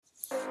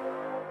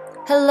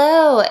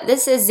Hello,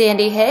 this is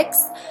Zandy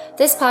Hicks.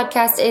 This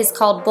podcast is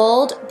called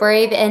Bold,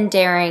 Brave, and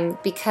Daring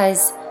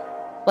because,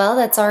 well,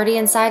 that's already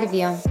inside of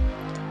you.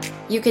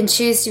 You can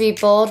choose to be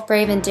bold,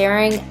 brave, and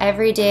daring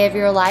every day of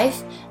your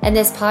life, and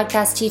this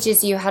podcast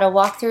teaches you how to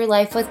walk through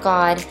life with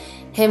God,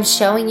 Him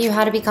showing you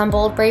how to become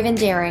bold, brave, and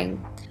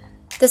daring.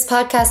 This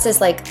podcast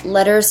is like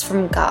letters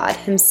from God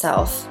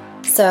Himself,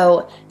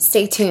 so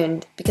stay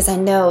tuned because I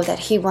know that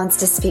He wants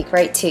to speak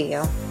right to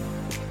you.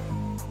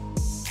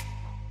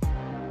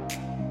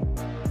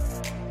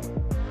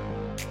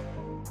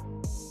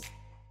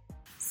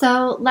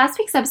 So last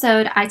week's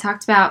episode, I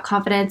talked about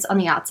confidence on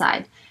the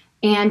outside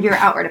and your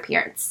outward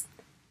appearance.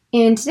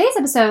 In today's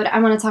episode,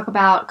 I want to talk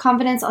about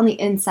confidence on the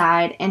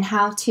inside and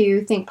how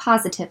to think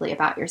positively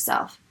about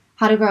yourself,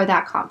 how to grow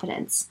that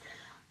confidence.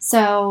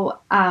 So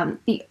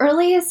the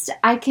earliest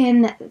I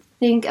can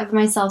think of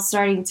myself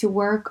starting to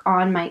work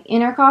on my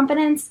inner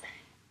confidence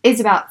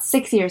is about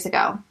 6 years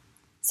ago.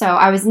 So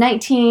I was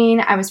 19,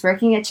 I was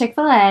working at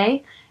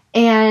Chick-fil-A,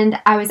 and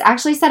I was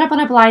actually set up on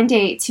a blind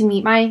date to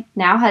meet my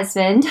now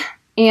husband.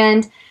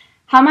 And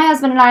how my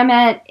husband and I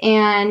met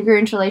and grew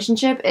into a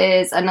relationship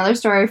is another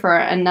story for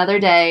another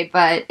day,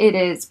 but it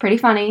is pretty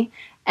funny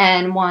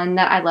and one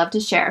that I love to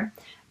share.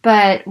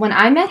 But when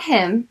I met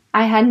him,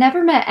 I had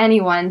never met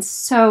anyone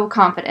so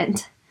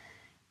confident,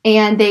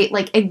 and they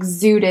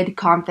exuded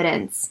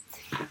confidence.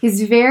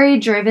 He's very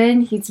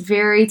driven. He's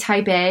very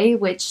type A,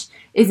 which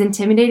is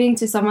intimidating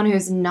to someone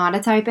who's not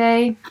a type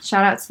A.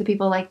 Shout out to the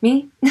people like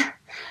me.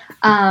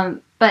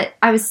 But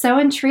I was so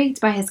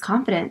intrigued by his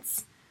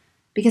confidence,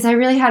 because I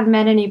really hadn't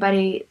met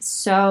anybody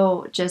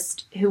so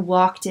just who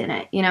walked in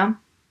it, you know?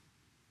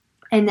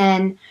 And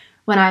then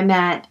when I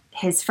met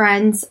his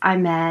friends, I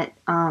met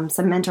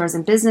some mentors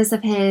in business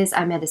of his,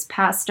 I met his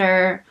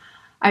pastor,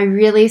 I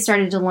really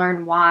started to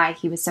learn why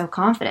he was so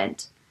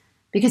confident,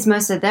 because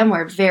most of them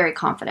were very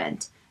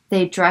confident.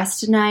 They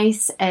dressed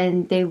nice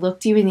and they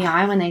looked you in the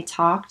eye when they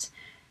talked.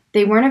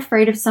 They weren't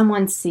afraid of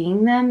someone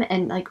seeing them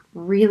and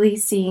really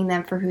seeing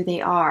them for who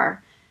they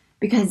are,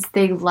 because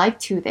they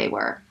liked who they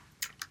were.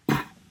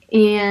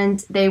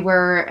 And they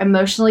were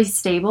emotionally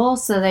stable,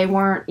 so they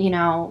weren't,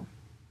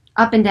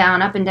 up and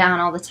down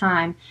all the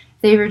time.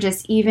 They were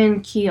just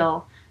even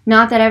keel.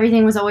 Not that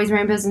everything was always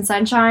rainbows and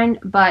sunshine,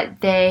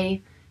 but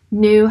they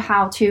knew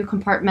how to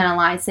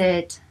compartmentalize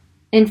it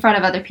in front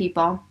of other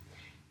people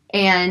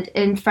and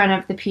in front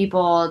of the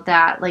people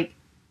that,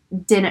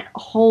 didn't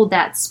hold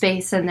that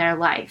space in their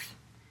life.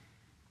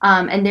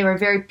 And they were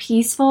very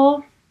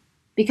peaceful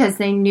because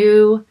they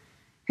knew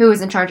who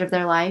was in charge of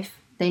their life.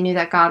 They knew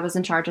that God was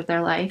in charge of their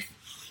life.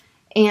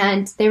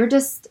 And they were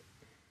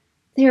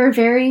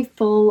very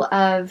full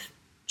of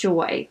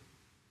joy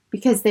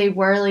because they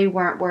really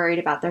weren't worried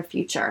about their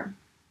future.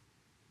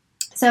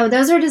 So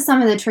those are just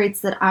some of the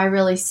traits that I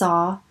really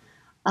saw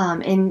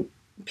in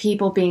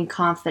people being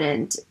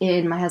confident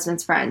in my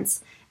husband's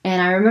friends.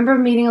 And I remember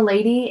meeting a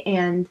lady,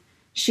 and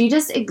she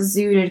just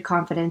exuded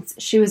confidence.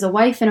 She was a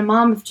wife and a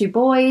mom of 2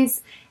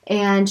 boys,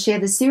 and she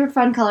had this super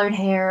fun colored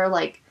hair,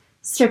 like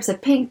strips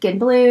of pink and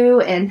blue,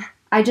 and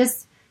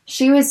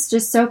she was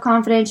just so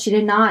confident. She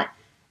didn't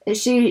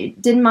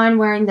mind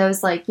wearing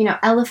those,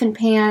 elephant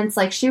pants.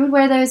 She would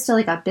wear those to,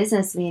 a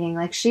business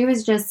meeting. She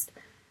was just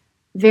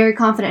very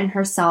confident in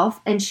herself,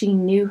 and she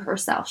knew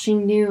herself. She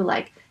knew,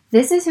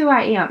 this is who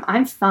I am.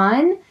 I'm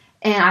fun,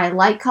 and I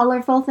like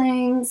colorful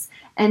things.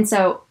 And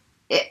so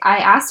I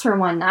asked her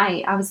one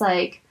night, I was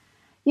like,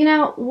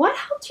 what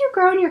helped you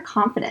grow in your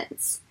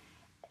confidence?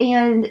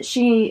 And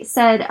she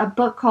said a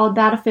book called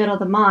Battlefield of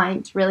the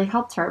Mind really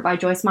helped her, by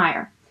Joyce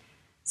Meyer.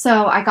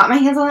 So I got my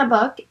hands on that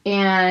book,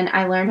 and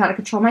I learned how to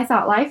control my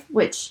thought life,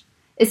 which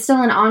is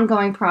still an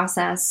ongoing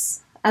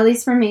process. At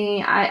least for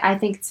me, I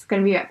think it's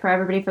going to be for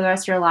everybody for the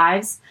rest of your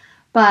lives.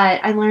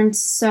 But I learned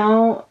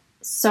so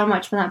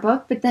much from that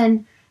book. But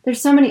then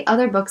there's so many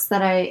other books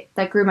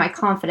that grew my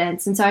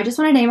confidence. And so I just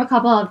want to name a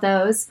couple of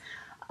those,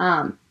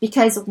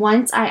 because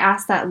once I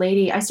asked that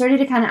lady, I started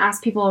to kind of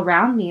ask people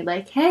around me,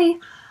 hey,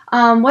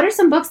 what are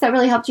some books that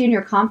really helped you in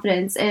your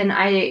confidence? And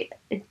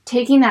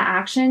taking that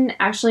action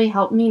actually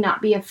helped me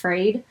not be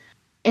afraid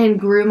and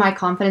grew my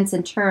confidence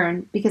in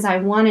turn, because I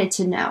wanted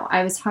to know.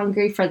 I was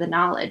hungry for the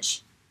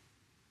knowledge.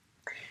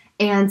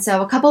 And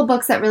so a couple of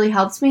books that really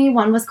helped me,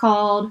 one is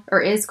called,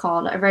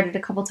 I've read it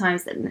a couple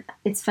times, and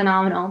it's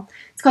phenomenal.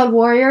 It's called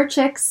Warrior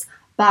Chicks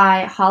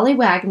by Holly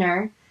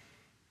Wagner.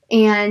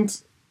 And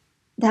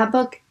that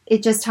book,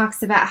 it just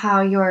talks about how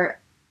you're,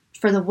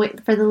 for the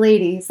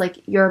ladies,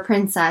 you're a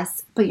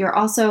princess, but you're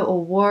also a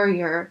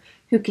warrior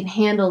who can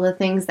handle the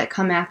things that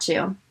come at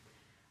you.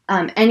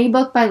 Any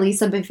book by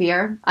Lisa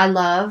Bevere, I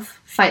love.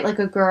 Fight Like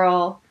a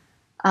Girl,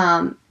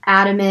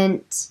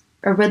 Adamant,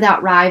 or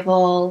Without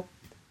Rival,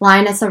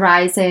 Lioness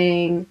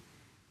Arising,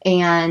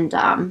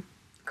 and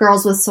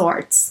Girls with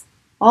Swords.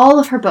 All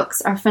of her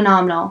books are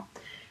phenomenal.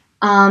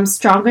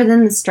 Stronger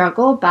Than the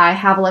Struggle by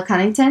Havilah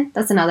Cunnington,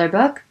 that's another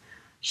book.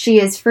 She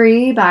Is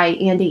Free by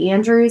Andy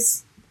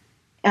Andrews.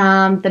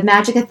 The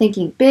Magic of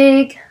Thinking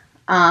Big.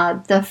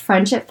 The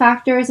Friendship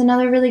Factor is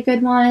another really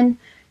good one.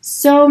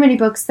 so many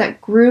books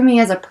that grew me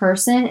as a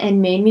person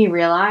and made me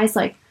realize,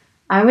 like,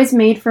 I was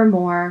made for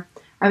more.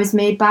 I was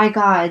made by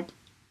God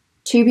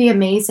to be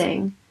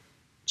amazing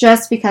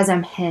just because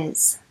I'm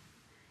His.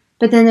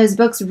 But then those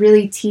books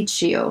really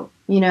teach you,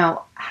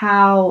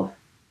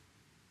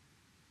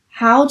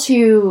 how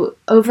to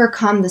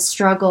overcome the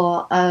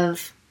struggle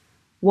of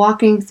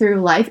walking through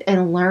life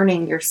and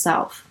learning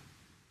yourself.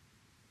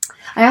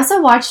 I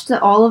also watched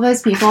all of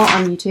those people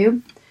on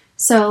YouTube.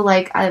 So,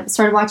 like, I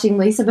started watching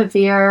Lisa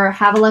Bevere,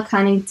 Havilah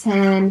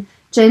Cunnington,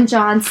 Jen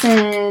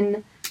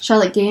Johnson,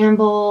 Charlotte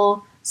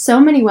Gamble, so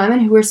many women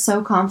who were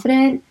so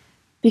confident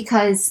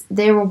because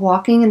they were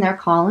walking in their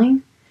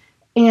calling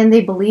and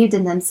they believed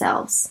in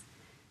themselves.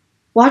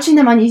 Watching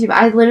them on YouTube,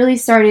 I literally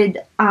started,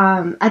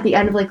 at the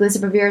end of, like, Lisa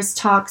Bevere's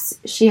talks,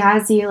 she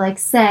has you, like,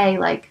 say,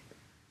 like,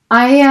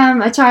 I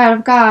am a child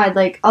of God,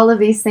 like, all of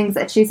these things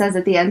that she says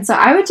at the end. So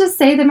I would just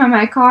say them in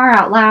my car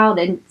out loud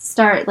and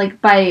start, like,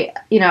 by,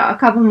 a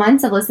couple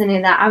months of listening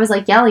to that, I was,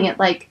 like, yelling it,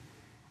 like,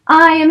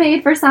 I am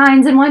made for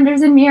signs and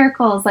wonders and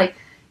miracles. Like,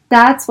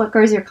 that's what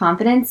grows your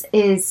confidence,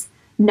 is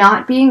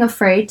not being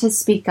afraid to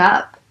speak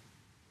up.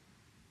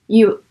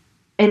 And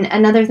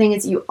another thing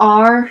is, you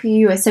are who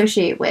you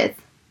associate with.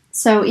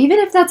 So even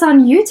if that's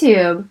on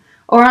YouTube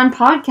or on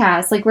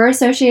podcasts, like we're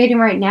associating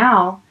right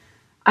now,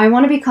 I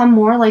want to become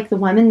more like the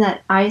women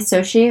that I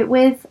associate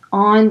with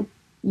on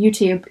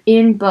YouTube,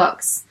 in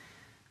books,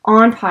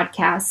 on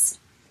podcasts.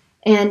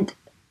 And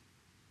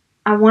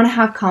I want to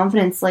have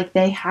confidence like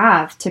they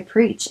have to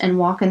preach and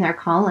walk in their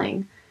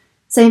calling.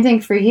 Same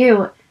thing for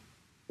you.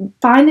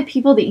 Find the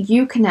people that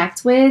you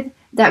connect with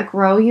that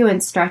grow you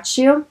and stretch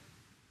you,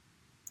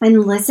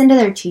 and listen to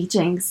their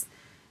teachings.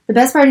 The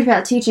best part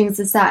about teachings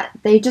is that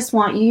they just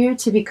want you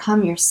to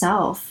become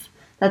yourself,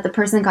 that the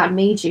person God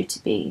made you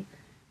to be.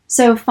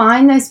 So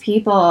find those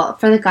people.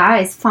 For the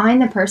guys,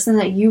 find the person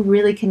that you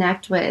really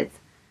connect with.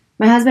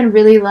 My husband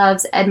really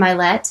loves Ed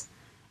Mylett,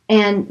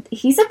 and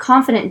he's a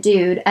confident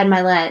dude, Ed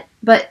Mylett,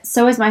 but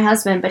so is my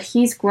husband, but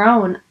he's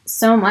grown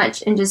so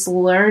much in just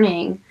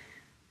learning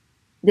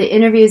the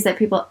interviews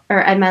that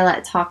Ed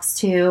Mylett talks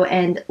to,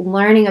 and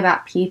learning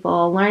about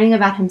people, learning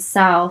about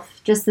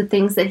himself, just the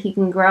things that he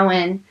can grow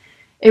in.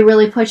 It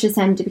really pushes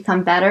him to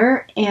become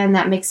better, and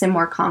that makes him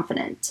more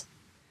confident.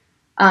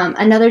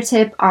 Another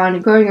tip on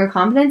growing your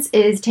confidence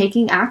is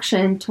taking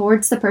action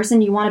towards the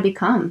person you want to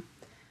become.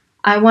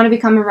 I want to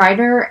become a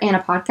writer and a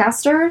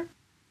podcaster.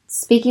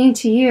 Speaking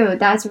to you,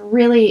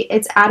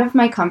 it's out of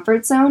my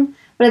comfort zone,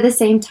 but at the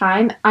same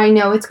time, I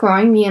know it's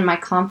growing me and my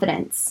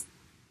confidence.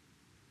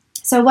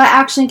 So what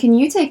action can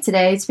you take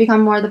today to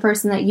become more the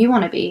person that you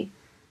want to be?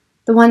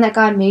 The one that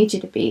God made you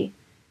to be?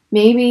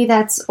 Maybe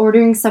that's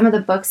ordering some of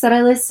the books that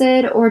I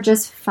listed, or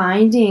just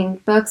finding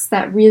books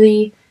that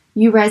really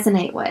you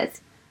resonate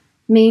with.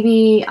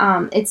 Maybe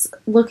it's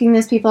looking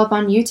those people up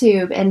on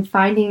YouTube and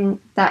finding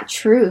that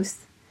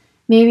truth.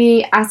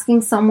 Maybe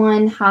asking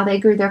someone how they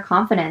grew their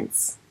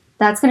confidence.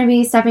 That's going to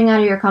be stepping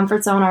out of your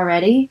comfort zone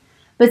already,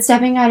 but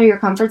stepping out of your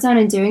comfort zone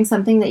and doing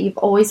something that you've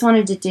always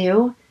wanted to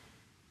do,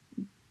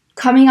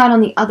 coming out on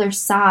the other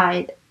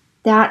side,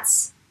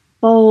 that's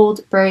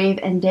bold, brave,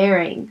 and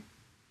daring.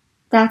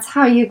 That's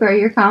how you grow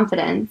your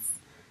confidence.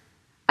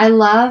 I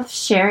love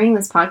sharing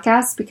this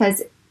podcast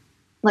because,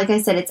 like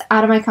I said, it's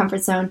out of my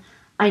comfort zone.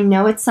 I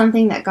know it's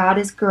something that God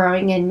is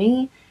growing in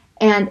me,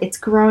 and it's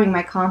growing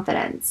my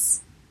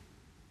confidence.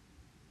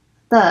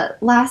 The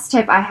last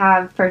tip I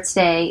have for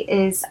today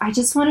is I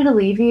just wanted to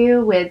leave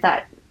you with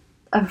a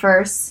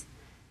verse.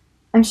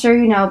 I'm sure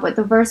you know, but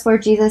the verse where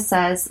Jesus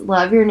says,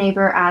 love your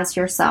neighbor as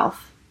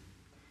yourself.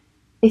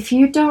 If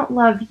you don't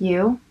love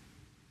you,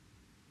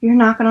 you're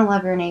not going to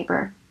love your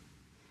neighbor.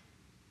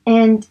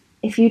 And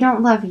if you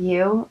don't love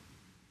you,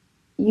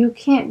 you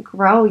can't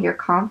grow your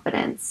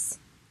confidence.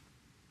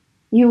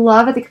 You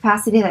love at the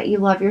capacity that you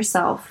love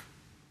yourself.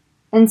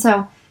 And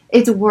so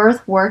it's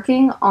worth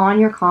working on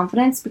your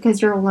confidence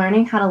because you're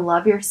learning how to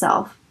love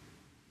yourself.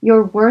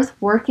 You're worth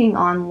working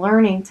on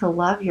learning to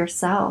love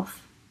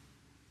yourself.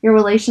 Your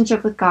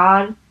relationship with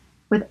God,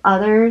 with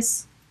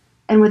others,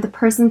 and with the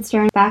person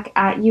staring back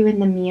at you in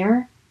the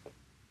mirror,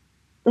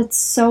 that's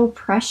so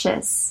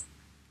precious.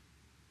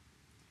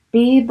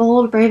 Be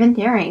bold, brave, and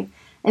daring,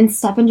 and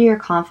step into your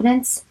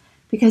confidence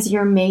because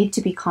you're made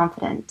to be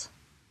confident.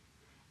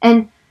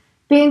 And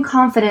being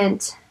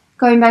confident,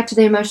 going back to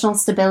the emotional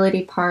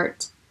stability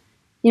part,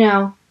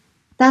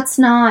 that's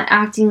not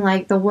acting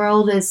like the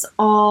world is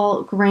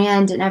all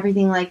grand and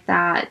everything like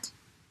that.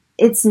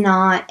 It's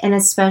not, and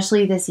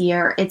especially this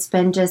year, it's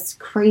been just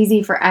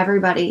crazy for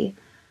everybody.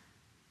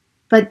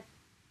 But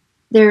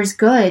there's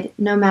good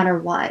no matter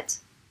what.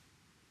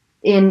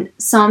 In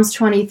Psalms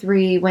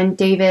 23, when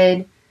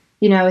David,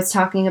 is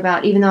talking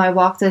about, even though I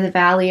walk through the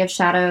valley of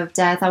shadow of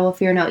death, I will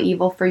fear no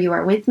evil, for you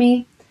are with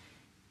me.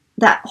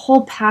 That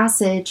whole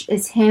passage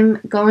is him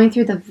going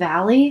through the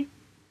valley,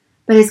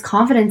 but his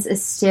confidence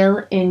is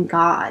still in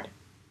God,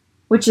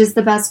 which is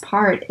the best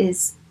part,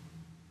 is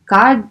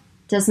God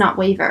does not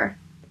waver.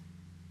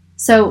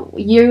 So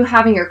you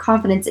having your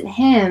confidence in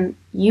him,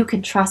 you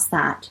can trust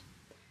that.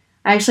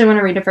 I actually want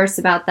to read a verse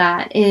about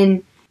that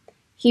in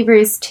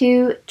Hebrews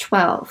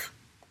 2:12.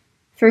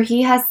 For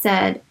he has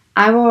said,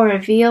 I will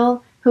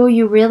reveal who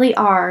you really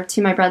are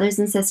to my brothers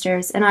and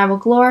sisters, and I will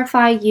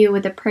glorify you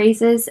with the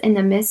praises in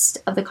the midst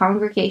of the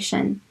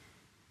congregation.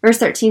 Verse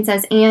 13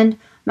 says, and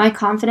my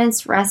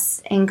confidence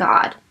rests in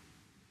God.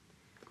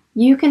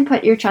 You can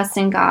put your trust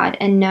in God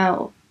and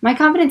know my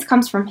confidence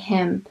comes from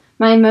Him.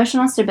 My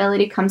emotional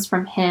stability comes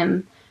from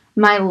Him.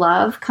 My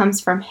love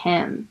comes from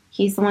Him.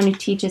 He's the one who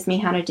teaches me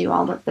how to do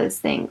all of those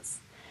things.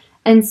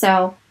 And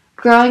so,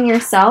 growing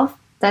yourself,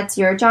 that's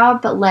your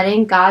job, but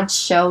letting God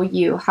show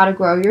you how to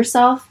grow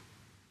yourself,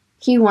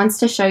 He wants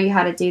to show you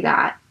how to do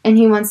that. And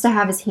He wants to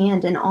have His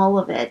hand in all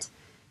of it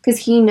because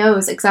He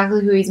knows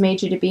exactly who He's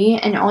made you to be,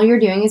 and all you're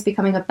doing is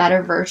becoming a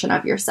better version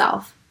of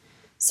yourself.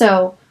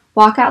 So,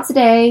 walk out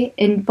today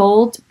in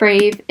bold,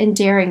 brave, and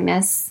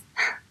daringness.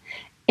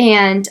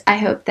 And I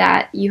hope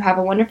that you have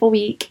a wonderful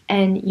week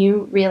and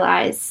you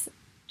realize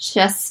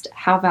just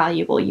how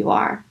valuable you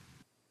are.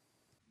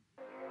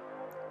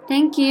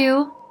 Thank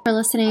you for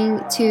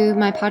listening to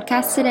my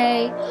podcast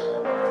today.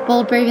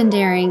 Bold, Brave, and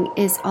Daring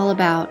is all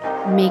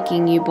about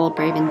making you bold,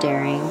 brave, and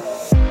daring.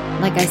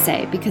 Like I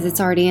say, because it's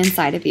already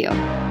inside of you.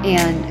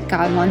 And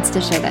God wants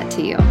to show that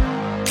to you.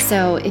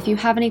 So if you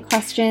have any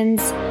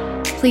questions,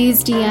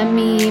 please DM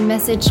me,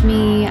 message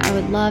me. I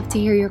would love to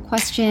hear your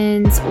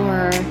questions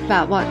or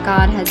about what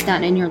God has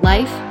done in your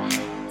life.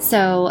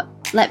 So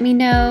let me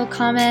know,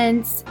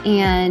 comments,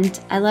 and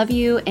I love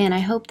you, and I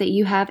hope that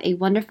you have a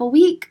wonderful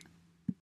week.